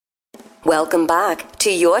Welcome back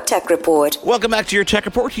to Your Tech Report. Welcome back to Your Tech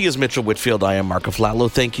Report. He is Mitchell Whitfield. I am Marco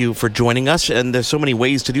Flallo. Thank you for joining us. And there's so many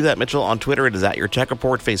ways to do that, Mitchell. On Twitter, it is at Your Tech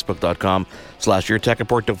Report, Facebook.com/Your Tech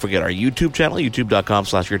Report. Don't forget our YouTube channel,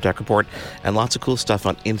 YouTube.com/Your Tech Report, and lots of cool stuff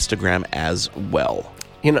on Instagram as well.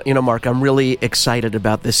 You know, Mark, I'm really excited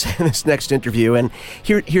about this this next interview, and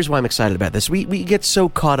here's why I'm excited about this. We get so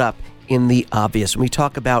caught up in the obvious. When we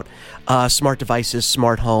talk about smart devices,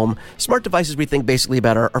 smart home. Smart devices, we think basically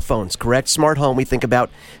about our phones, correct? Smart home, we think about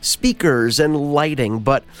speakers and lighting,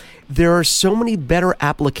 but there are so many better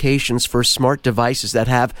applications for smart devices that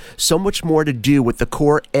have so much more to do with the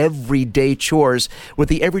core everyday chores, with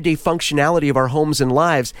the everyday functionality of our homes and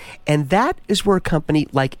lives, and that is where a company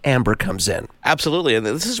like Amber comes in. Absolutely, and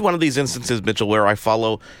this is one of these instances, Mitchell, where I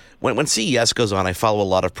follow... When CES goes on, I follow a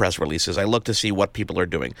lot of press releases. I look to see what people are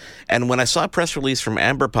doing. And when I saw a press release from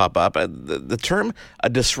Amber pop up, the term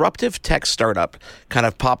a disruptive tech startup kind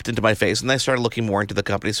of popped into my face, and I started looking more into the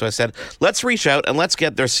company. So I said, let's reach out and let's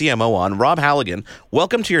get their CMO on, Rob Halligan.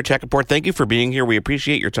 Welcome to Your Tech Report. Thank you for being here. We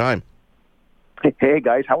appreciate your time. Hey,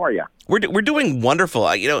 guys. How are you? We're doing wonderful.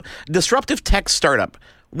 Disruptive tech startup.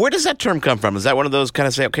 Where does that term come from? Is that one of those kind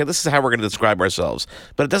of say, okay, this is how we're going to describe ourselves?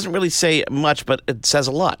 But it doesn't really say much, but it says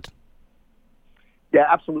a lot. Yeah,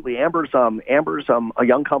 absolutely. Amber's a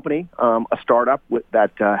young company, a startup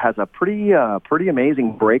that has a pretty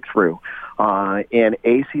amazing breakthrough in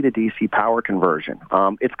AC to DC power conversion.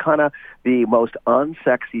 It's kind of the most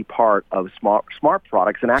unsexy part of smart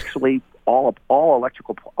products, and actually all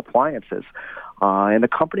electrical appliances. And the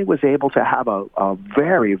company was able to have a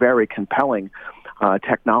very, very compelling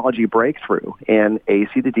technology breakthrough in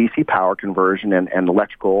AC to DC power conversion and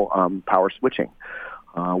electrical power switching,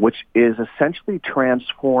 which is essentially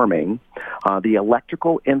transforming the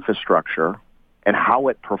electrical infrastructure and how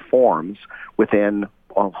it performs within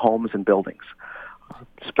homes and buildings.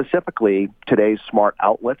 Specifically, today's smart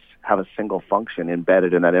outlets have a single function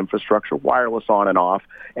embedded in that infrastructure, wireless on and off,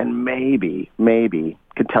 and maybe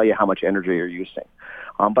can tell you how much energy you're using,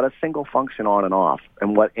 but a single function on and off.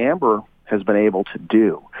 And what Amber has been able to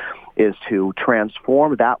do is to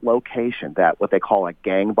transform that location, that what they call a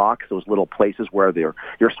gang box, those little places where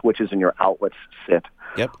your switches and your outlets sit.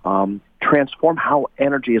 Yep. Transform how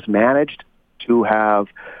energy is managed to have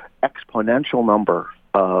exponential number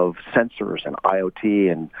of sensors and IoT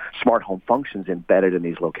and smart home functions embedded in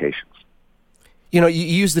these locations. You know, you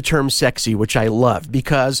use the term sexy, which I love,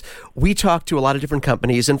 because we talk to a lot of different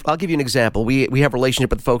companies, and I'll give you an example. We have a relationship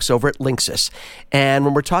with folks over at Linksys, and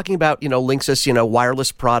when we're talking about, Linksys,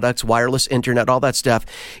 wireless products, wireless internet, all that stuff,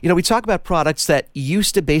 we talk about products that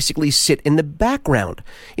used to basically sit in the background.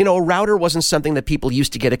 A router wasn't something that people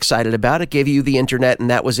used to get excited about. It gave you the internet, and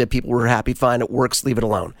that was it. People were happy, fine, it works, leave it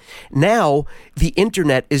alone. Now, the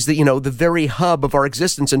internet is the very hub of our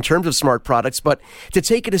existence in terms of smart products, but to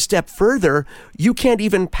take it a step further, you can't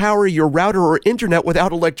even power your router or internet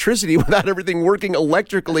without electricity, without everything working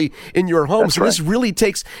electrically in your home. That's so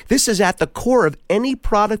right. This is at the core of any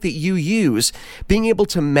product that you use, being able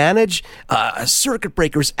to manage circuit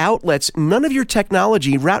breakers, outlets, none of your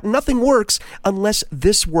technology, nothing works unless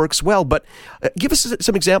this works well. But give us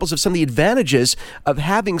some examples of some of the advantages of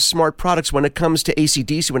having smart products when it comes to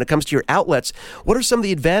AC/DC, when it comes to your outlets. What are some of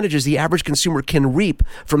the advantages the average consumer can reap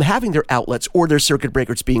from having their outlets or their circuit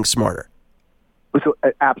breakers being smarter? So,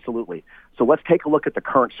 absolutely. So let's take a look at the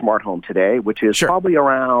current smart home today, which is probably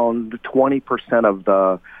around 20% of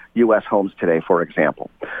the U.S. homes today, for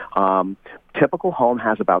example. Typical home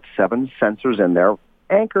has about 7 sensors in there,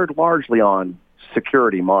 anchored largely on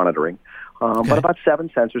security monitoring, but about 7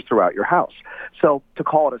 sensors throughout your house. So to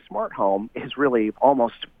call it a smart home is really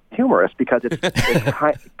almost humorous because it's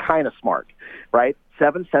kind of smart, right?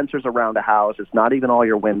 7 sensors around a house. It's not even all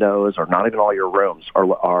your windows or not even all your rooms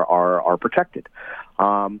are protected.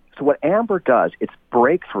 So what Amber does, its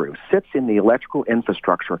breakthrough sits in the electrical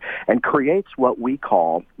infrastructure and creates what we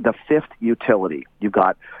call the fifth utility. You've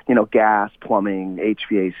got, gas, plumbing,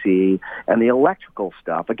 HVAC, and the electrical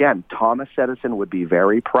stuff. Again, Thomas Edison would be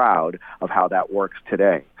very proud of how that works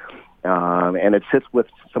today. And it sits with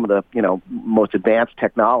some of the, most advanced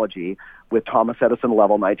technology with Thomas Edison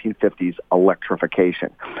level 1950s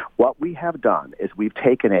electrification. What we have done is we've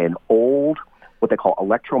taken an old, what they call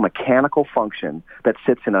electromechanical function that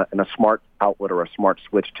sits in a smart outlet or a smart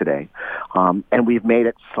switch today, and we've made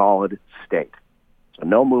it solid state. So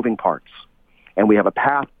no moving parts. And we have a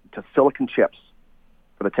path to silicon chips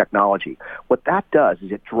for the technology. What that does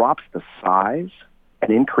is it drops the size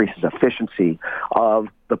and increases efficiency of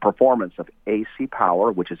the performance of AC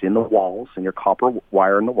power, which is in the walls, and your copper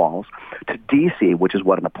wire in the walls, to DC, which is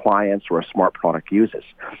what an appliance or a smart product uses.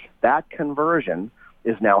 That conversion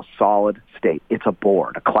is now solid state. It's a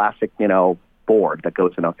board, a classic, board that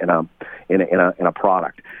goes in a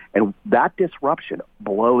product. And that disruption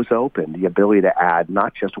blows open the ability to add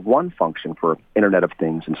not just one function for Internet of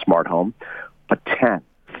Things and smart home, but 10,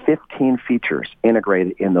 15 features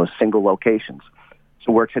integrated in those single locations.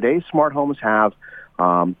 So where today's smart homes have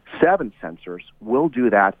 7 sensors, we'll do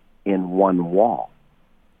that in one wall,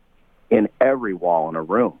 in every wall in a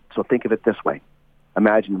room. So think of it this way.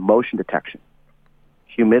 Imagine motion detection,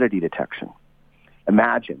 humidity detection.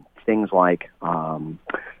 Imagine things like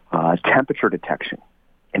temperature detection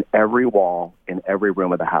in every wall, in every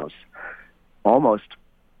room of the house, almost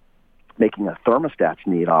making a thermostat's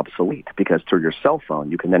need obsolete, because through your cell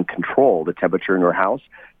phone, you can then control the temperature in your house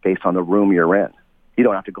based on the room you're in. You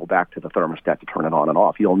don't have to go back to the thermostat to turn it on and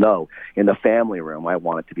off. You'll know in the family room, I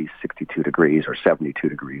want it to be 62 degrees or 72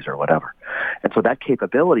 degrees or whatever. And so that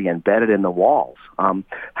capability embedded in the walls,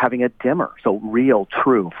 having a dimmer, so real,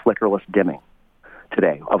 true, flickerless dimming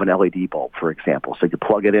today of an LED bulb, for example. So you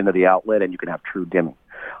plug it into the outlet and you can have true dimming.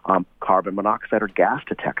 Carbon monoxide or gas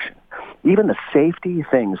detection. Even the safety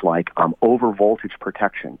things like over voltage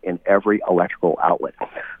protection in every electrical outlet.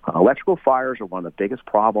 Electrical fires are one of the biggest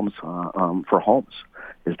problems for homes,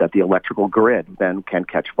 is that the electrical grid then can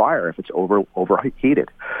catch fire if it's overheated.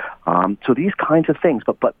 So these kinds of things,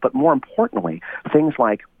 but more importantly, things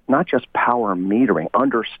like not just power metering,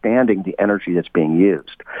 understanding the energy that's being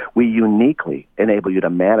used. We uniquely enable you to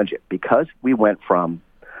manage it because we went from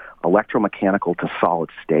electromechanical to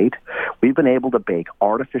solid state. We've been able to bake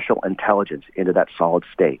artificial intelligence into that solid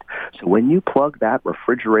state. So when you plug that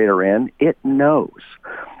refrigerator in, it knows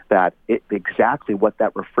that exactly what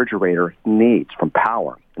that refrigerator needs from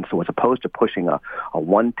power. And so as opposed to pushing a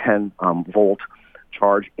 110 volt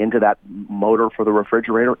charge into that motor for the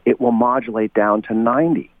refrigerator, it will modulate down to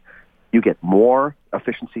 90. You get more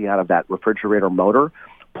efficiency out of that refrigerator motor,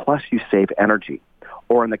 plus you save energy.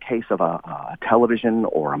 Or in the case of a television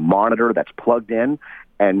or a monitor that's plugged in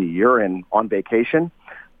and you're on vacation,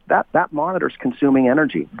 that monitor's consuming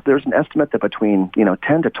energy. There's an estimate that between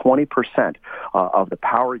 10 to 20% of the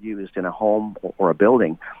power used in a home or a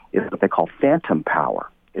building is what they call phantom power.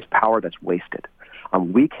 It's power that's wasted.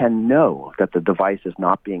 We can know that the device is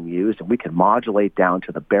not being used, and we can modulate down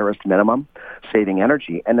to the barest minimum, saving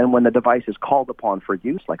energy. And then when the device is called upon for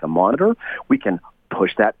use, like a monitor, we can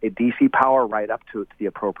push that DC power right up to the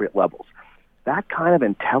appropriate levels. That kind of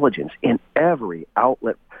intelligence in every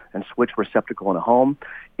outlet and switch receptacle in a home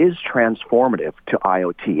is transformative to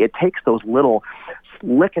IoT. It takes those little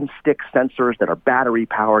lick and stick sensors that are battery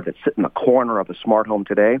powered that sit in the corner of a smart home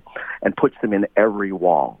today and puts them in every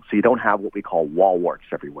wall. So you don't have what we call wall warts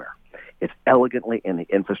everywhere. It's elegantly in the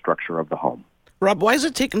infrastructure of the home. Rob, why has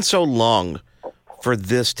it taken so long for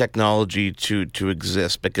this technology to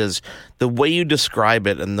exist? Because the way you describe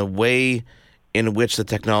it and the way in which the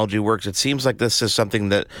technology works, it seems like this is something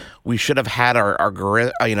that we should have had our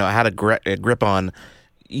grip on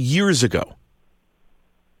years ago.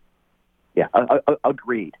 Yeah,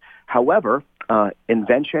 agreed. However,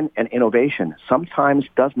 invention and innovation sometimes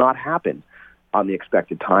does not happen on the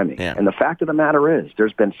expected timing. Yeah. And the fact of the matter is,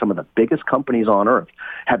 there's been some of the biggest companies on earth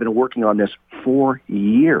have been working on this for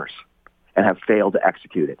years and have failed to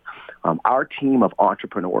execute it. Our team of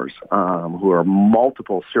entrepreneurs, who are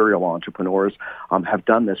multiple serial entrepreneurs, have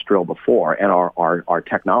done this drill before, and our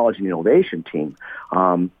technology and innovation team,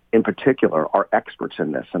 in particular, are experts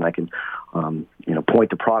in this. And I can,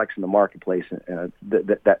 point to products in the marketplace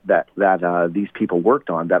that these people worked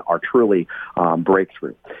on that are truly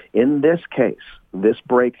breakthrough. In this case, this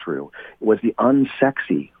breakthrough was the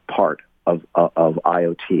unsexy part of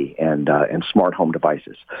IoT and smart home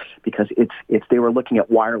devices, because it's they were looking at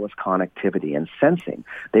wireless connectivity and sensing.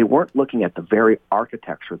 They weren't looking at the very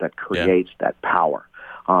architecture that creates that power.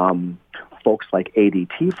 Folks like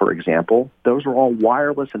ADT, for example, those are all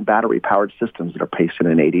wireless and battery-powered systems that are placed in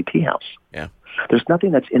an ADT house. Yeah. There's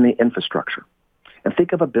nothing that's in the infrastructure. And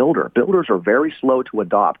think of a builder. Builders are very slow to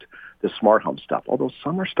adopt the smart home stuff, although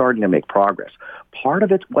some are starting to make progress. Part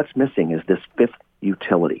of it, what's missing is this fifth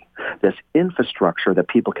utility, this infrastructure that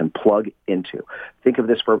people can plug into. Think of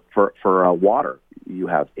this for water. You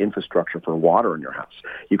have infrastructure for water in your house.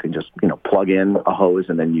 You can just plug in a hose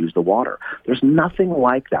and then use the water. There's nothing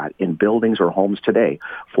like that in buildings or homes today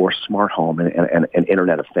for smart home and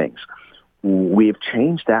Internet of Things. We've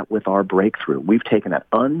changed that with our breakthrough. We've taken that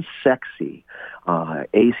unsexy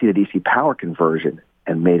AC to DC power conversion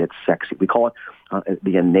and made it sexy. We call it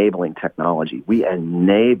the enabling technology. We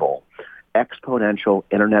enable exponential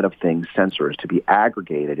Internet of Things sensors to be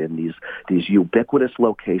aggregated in these ubiquitous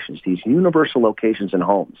locations, these universal locations in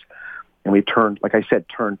homes. And we've turned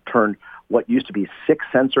what used to be 6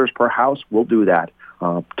 sensors per house, we'll do that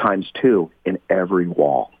times 2 in every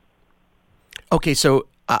wall. Okay, so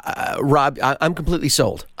Rob, I'm completely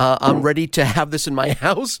sold. I'm ready to have this in my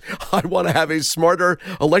house. I want to have a smarter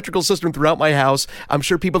electrical system throughout my house. I'm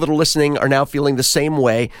sure people that are listening are now feeling the same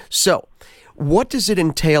way. So what does it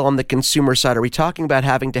entail on the consumer side? Are we talking about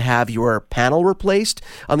having to have your panel replaced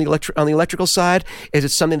on the electrical side? Is it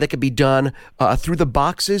something that could be done through the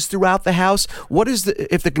boxes throughout the house? What is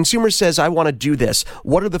if the consumer says, I want to do this,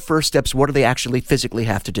 what are the first steps? What do they actually physically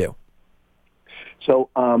have to do?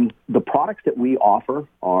 So the products that we offer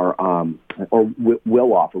are,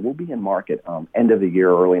 will offer, will be in market end of the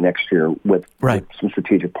year, early next year with some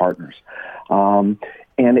strategic partners. And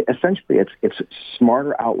essentially, it's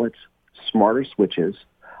smarter outlets, smarter switches.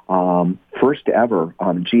 First ever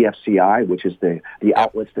GFCI, which is the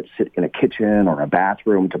outlets that sit in a kitchen or a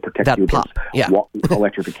bathroom to protect you against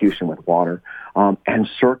electrocution with water, and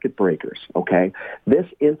circuit breakers. Okay, this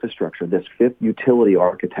infrastructure, this fifth utility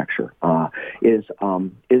architecture, is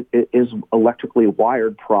electrically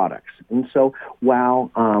wired products. And so,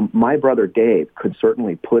 while my brother Dave could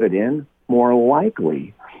certainly put it in, more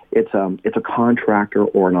likely it's a contractor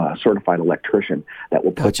or a certified electrician that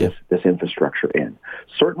will put this infrastructure in.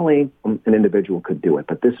 Certainly, an individual could do it,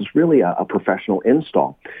 but this is really a professional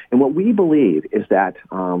install. And what we believe is that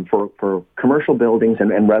for commercial buildings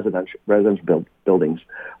and residential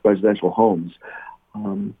homes,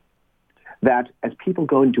 that as people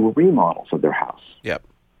go and do remodels of their house,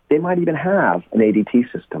 they might even have an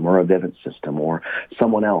ADT system or a Vivint system or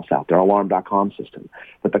someone else out there, Alarm.com system.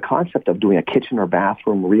 But the concept of doing a kitchen or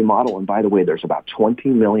bathroom remodel, and by the way, there's about 20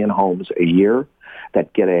 million homes a year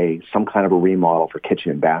that get some kind of a remodel for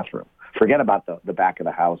kitchen and bathroom. Forget about the back of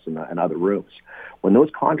the house and other rooms. When those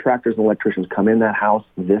contractors and electricians come in that house,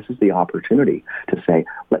 this is the opportunity to say,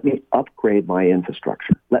 let me upgrade my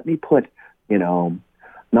infrastructure. Let me put,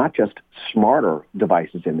 not just smarter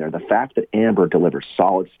devices in there. The fact that Amber delivers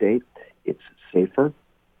solid state, it's safer,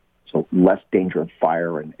 so less danger of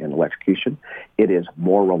fire and electrocution. It is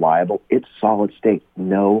more reliable. It's solid state,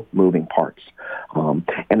 no moving parts. And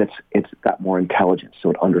it's got more intelligence,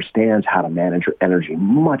 so it understands how to manage your energy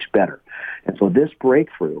much better. And so this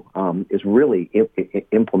breakthrough is really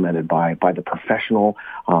implemented by the professional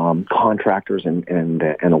contractors and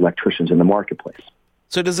electricians in the marketplace.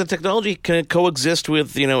 So does the technology can it coexist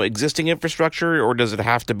with existing infrastructure, or does it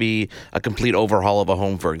have to be a complete overhaul of a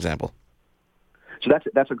home, for example? So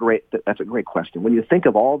that's a great question. When you think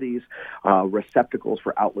of all these receptacles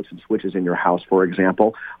for outlets and switches in your house, for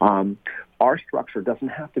example, our structure doesn't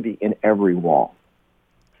have to be in every wall.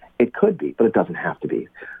 It could be, but it doesn't have to be.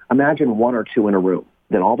 Imagine 1 or 2 in a room.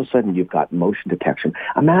 Then all of a sudden you've got motion detection.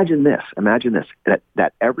 Imagine this,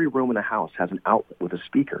 that every room in a house has an outlet with a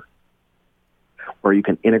speaker, where you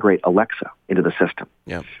can integrate Alexa into the system.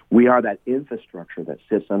 Yeah. We are that infrastructure that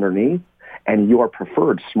sits underneath, and your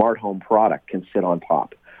preferred smart home product can sit on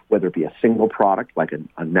top, whether it be a single product like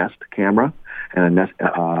a Nest camera and a Nest,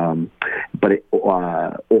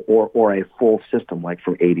 or a full system like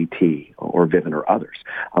from ADT or Vivint or others.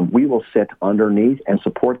 We will sit underneath and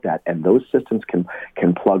support that, and those systems can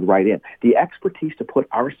plug right in. The expertise to put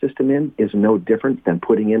our system in is no different than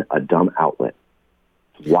putting in a dumb outlet.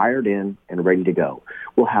 Wired in and ready to go.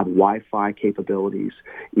 We'll have Wi-Fi capabilities,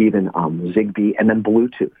 even Zigbee, and then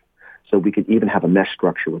Bluetooth. So we could even have a mesh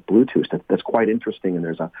structure with Bluetooth. That's quite interesting, and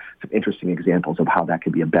there's some interesting examples of how that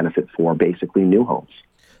could be a benefit for basically new homes.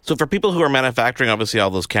 So for people who are manufacturing, obviously,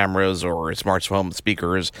 all those cameras or smart home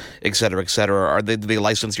speakers, et cetera, do they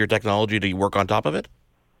license your technology? Do you work on top of it?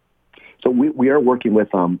 So we are working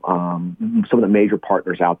with some of the major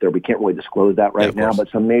partners out there. We can't really disclose that right now,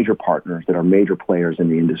 but some major partners that are major players in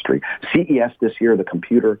the industry. CES this year, the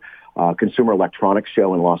Consumer Electronics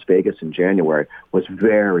Show in Las Vegas in January, was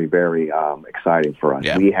very, very exciting for us.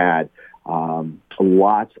 Yeah. We had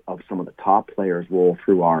lots of some of the top players roll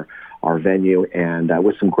through our venue, and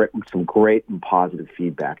with some great and positive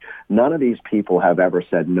feedback. None of these people have ever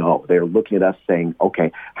said no. They're looking at us saying,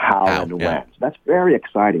 okay, how and when. So that's very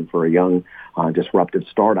exciting for a young disruptive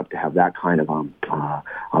startup to have that kind of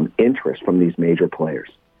interest from these major players.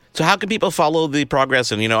 So how can people follow the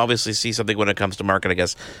progress and, obviously see something when it comes to market, I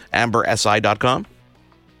guess, ambersi.com?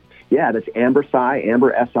 Yeah, that's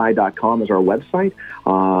ambersi.com is our website.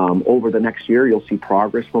 Over the next year, you'll see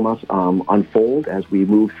progress from us unfold as we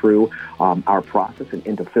move through our process and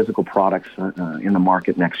into physical products in the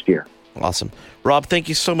market next year. Awesome. Rob, thank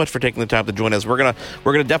you so much for taking the time to join us. We're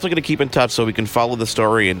definitely gonna keep in touch so we can follow the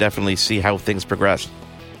story and definitely see how things progress.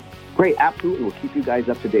 Great, absolutely. We'll keep you guys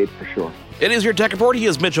up to date for sure. It is your Tech Report. He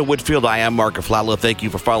is Mitchell Whitfield. I am Mark Aflalo. Thank you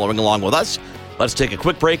for following along with us Let's take a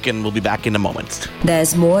quick break, and we'll be back in a moment.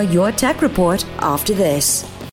 There's more Your Tech Report after this.